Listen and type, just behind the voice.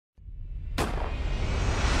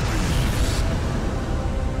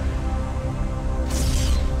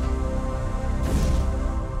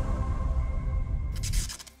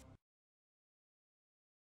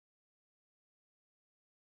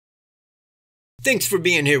Thanks for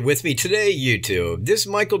being here with me today, YouTube. This is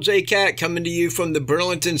Michael J. Katt coming to you from the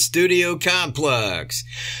Burlington Studio Complex.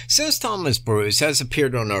 Since Thomas Bruce has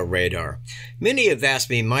appeared on our radar, many have asked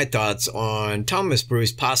me my thoughts on Thomas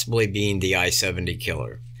Bruce possibly being the I-70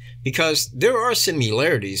 killer. Because there are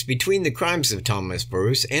similarities between the crimes of Thomas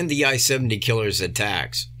Bruce and the I-70 killer's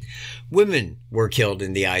attacks. Women were killed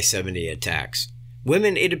in the I-70 attacks.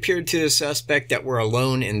 Women, it appeared to the suspect, that were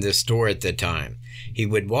alone in the store at the time. He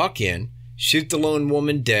would walk in, shoot the lone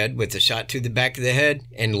woman dead with a shot to the back of the head,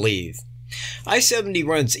 and leave. I-70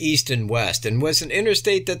 runs east and west and was an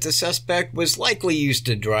interstate that the suspect was likely used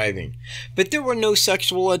to driving. But there were no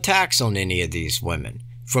sexual attacks on any of these women.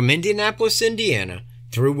 From Indianapolis, Indiana,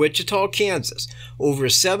 through Wichita, Kansas, over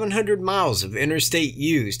 700 miles of interstate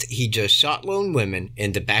used, he just shot lone women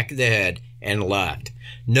in the back of the head and left.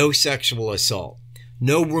 No sexual assault.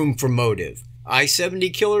 No room for motive.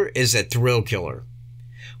 I-70 killer is a thrill killer.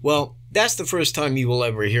 Well, that's the first time you will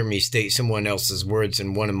ever hear me state someone else's words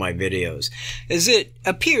in one of my videos, as it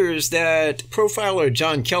appears that profiler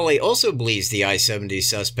John Kelly also believes the I-70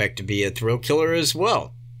 suspect to be a thrill killer as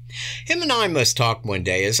well. Him and I must talk one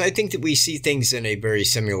day, as I think that we see things in a very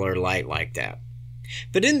similar light like that.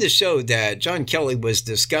 But in the show that John Kelly was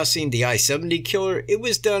discussing the I-70 killer, it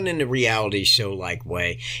was done in a reality show-like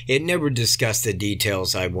way. It never discussed the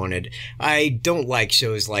details I wanted. I don't like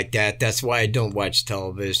shows like that. That's why I don't watch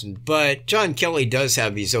television. But John Kelly does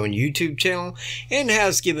have his own YouTube channel and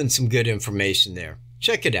has given some good information there.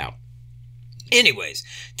 Check it out. Anyways,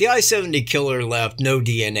 the I-70 killer left no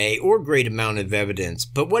DNA or great amount of evidence,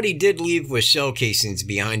 but what he did leave was shell casings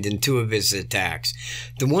behind in two of his attacks,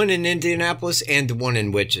 the one in Indianapolis and the one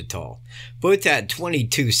in Wichita. Both had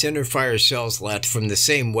 22 centerfire shells left from the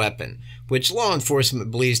same weapon, which law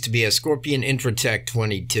enforcement believes to be a Scorpion Intratec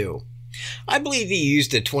 22. I believe he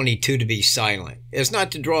used the 22 to be silent, as not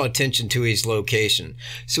to draw attention to his location,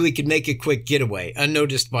 so he could make a quick getaway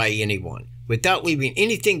unnoticed by anyone, without leaving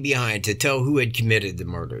anything behind to tell who had committed the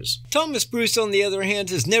murders. Thomas Bruce, on the other hand,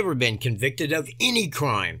 has never been convicted of any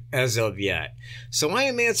crime as of yet. So I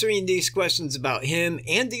am answering these questions about him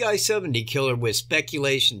and the I-70 killer with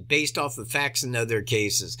speculation based off of facts in other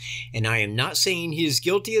cases. And I am not saying he is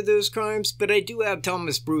guilty of those crimes, but I do have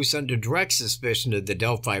Thomas Bruce under direct suspicion of the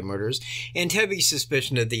Delphi murders and heavy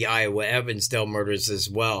suspicion of the Iowa Evansdale murders as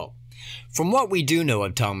well. From what we do know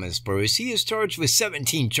of Thomas Bruce, he is charged with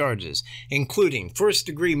 17 charges, including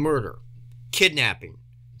first-degree murder, kidnapping,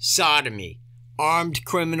 sodomy, armed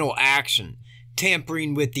criminal action,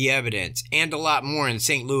 tampering with the evidence, and a lot more in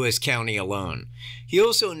St. Louis County alone. He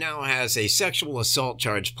also now has a sexual assault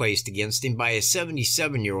charge placed against him by a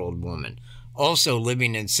 77-year-old woman, also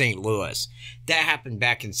living in St. Louis. That happened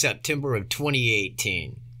back in September of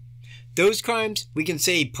 2018. Those crimes we can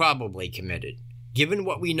say he probably committed, given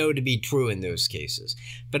what we know to be true in those cases.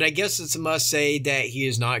 But I guess it's a must say that he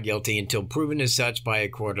is not guilty until proven as such by a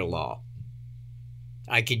court of law.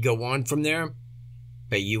 I could go on from there,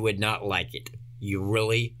 but you would not like it. You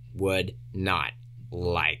really would not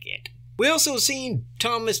like it. We also seen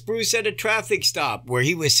Thomas Bruce at a traffic stop where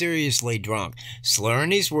he was seriously drunk,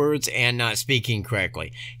 slurring his words and not speaking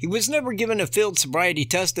correctly. He was never given a field sobriety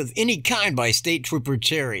test of any kind by State Trooper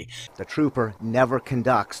Cherry. The trooper never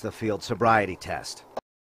conducts the field sobriety test.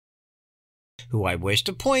 Who I wish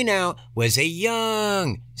to point out was a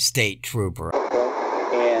young State Trooper.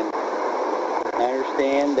 And I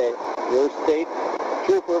understand that you're a State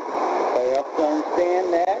Trooper. I have to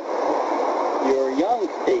understand that you're a young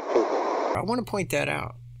State Trooper. I want to point that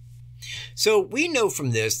out. So we know from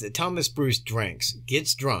this that Thomas Bruce drinks,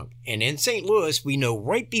 gets drunk, and in St. Louis we know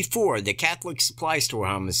right before the Catholic supply store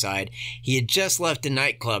homicide, he had just left a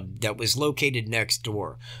nightclub that was located next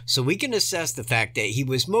door. So we can assess the fact that he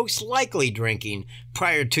was most likely drinking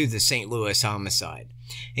prior to the St. Louis homicide.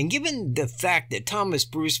 And given the fact that Thomas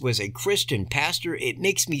Bruce was a Christian pastor, it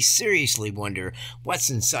makes me seriously wonder what's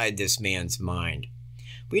inside this man's mind.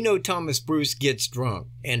 We know Thomas Bruce gets drunk,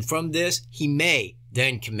 and from this, he may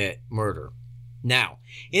then commit murder. Now,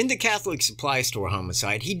 in the Catholic supply store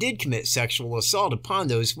homicide, he did commit sexual assault upon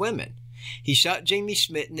those women. He shot Jamie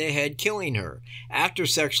Schmidt in the head, killing her, after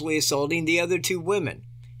sexually assaulting the other two women.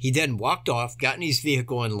 He then walked off, got in his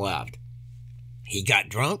vehicle, and left. He got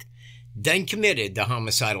drunk, then committed the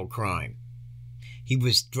homicidal crime. He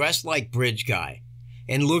was dressed like Bridge Guy,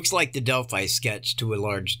 and looks like the Delphi sketch to a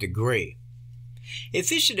large degree.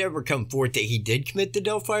 If it should ever come forth that he did commit the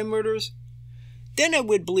Delphi murders, then I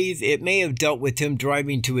would believe it may have dealt with him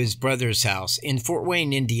driving to his brother's house in Fort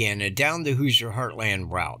Wayne, Indiana, down the Hoosier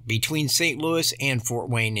Heartland route between St. Louis and Fort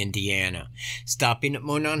Wayne, Indiana, stopping at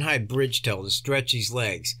Monon High Bridge Tail to stretch his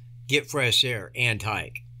legs, get fresh air, and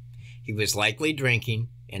hike. He was likely drinking,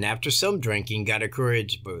 and after some drinking got a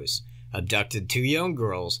courage boost, abducted 2 young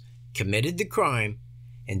girls, committed the crime,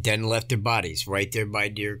 and then left their bodies right there by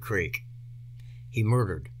Deer Creek. He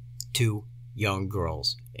murdered 2 young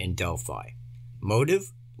girls in Delphi.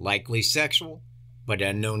 Motive? Likely sexual, but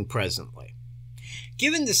unknown presently.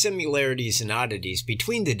 Given the similarities and oddities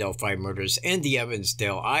between the Delphi murders and the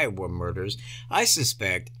Evansdale, Iowa murders, I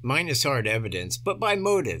suspect, minus hard evidence, but by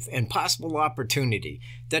motive and possible opportunity,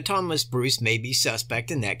 that Thomas Bruce may be suspect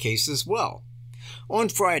in that case as well. On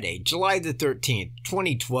Friday, July the 13th,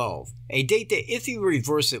 2012, a date that if you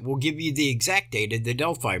reverse it will give you the exact date of the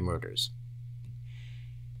Delphi murders.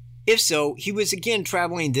 If so, he was again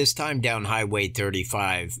traveling, this time down Highway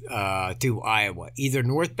 35 through Iowa, either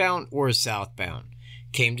northbound or southbound.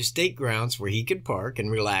 Came to state grounds where he could park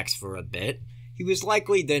and relax for a bit. He was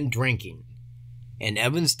likely then drinking. And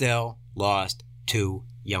Evansdale lost 2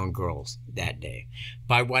 young girls that day.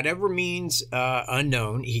 By whatever means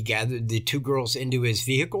unknown, he gathered the 2 girls into his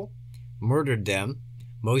vehicle, murdered them,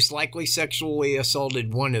 most likely sexually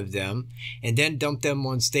assaulted one of them, and then dumped them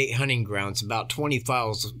on state hunting grounds about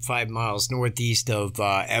 25 miles northeast of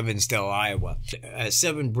Evansdale, Iowa,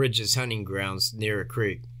 7 Bridges hunting grounds near a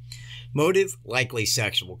creek. Motive, likely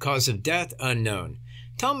sexual. Cause of death, unknown.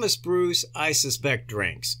 Thomas Bruce, I suspect,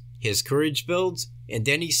 drinks. His courage builds, and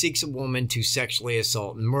then he seeks a woman to sexually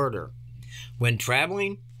assault and murder. When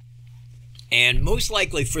traveling, and most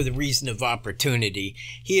likely for the reason of opportunity,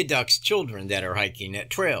 he abducts children that are hiking at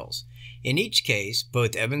trails. In each case,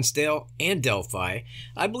 both Evansdale and Delphi,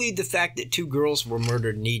 I believe the fact that 2 girls were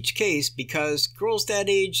murdered in each case because girls that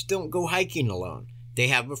age don't go hiking alone. They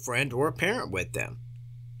have a friend or a parent with them.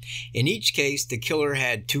 In each case, the killer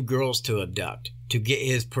had 2 girls to abduct to get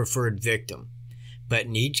his preferred victim. But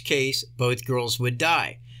in each case, both girls would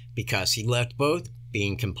die because he left both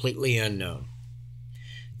being completely unknown.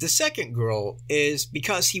 The second girl is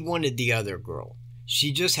because he wanted the other girl.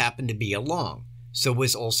 She just happened to be along, so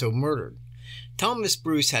was also murdered. Thomas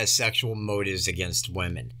Bruce has sexual motives against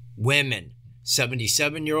women. Women.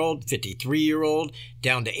 77-year-old, 53-year-old,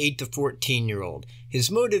 down to 8 to 14-year-old. His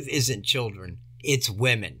motive isn't children. It's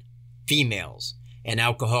women, females, and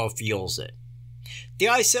alcohol fuels it. The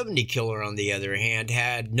I-70 killer, on the other hand,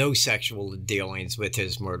 had no sexual dealings with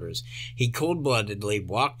his murders. He cold-bloodedly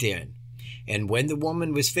walked in, and when the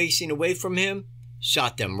woman was facing away from him,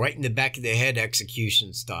 shot them right in the back of the head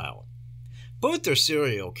execution style. Both are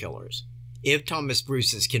serial killers, if Thomas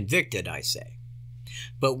Bruce is convicted, I say.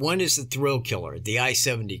 But one is the thrill killer, the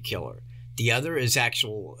I-70 killer. The other is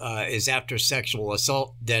after sexual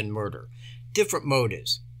assault, then murder. Different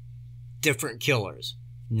motives, different killers,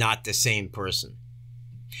 not the same person.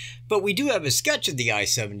 But we do have a sketch of the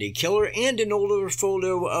I-70 killer and an older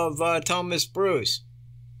photo of Thomas Bruce.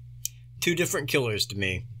 2 different killers to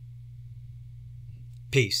me.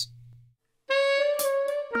 Peace.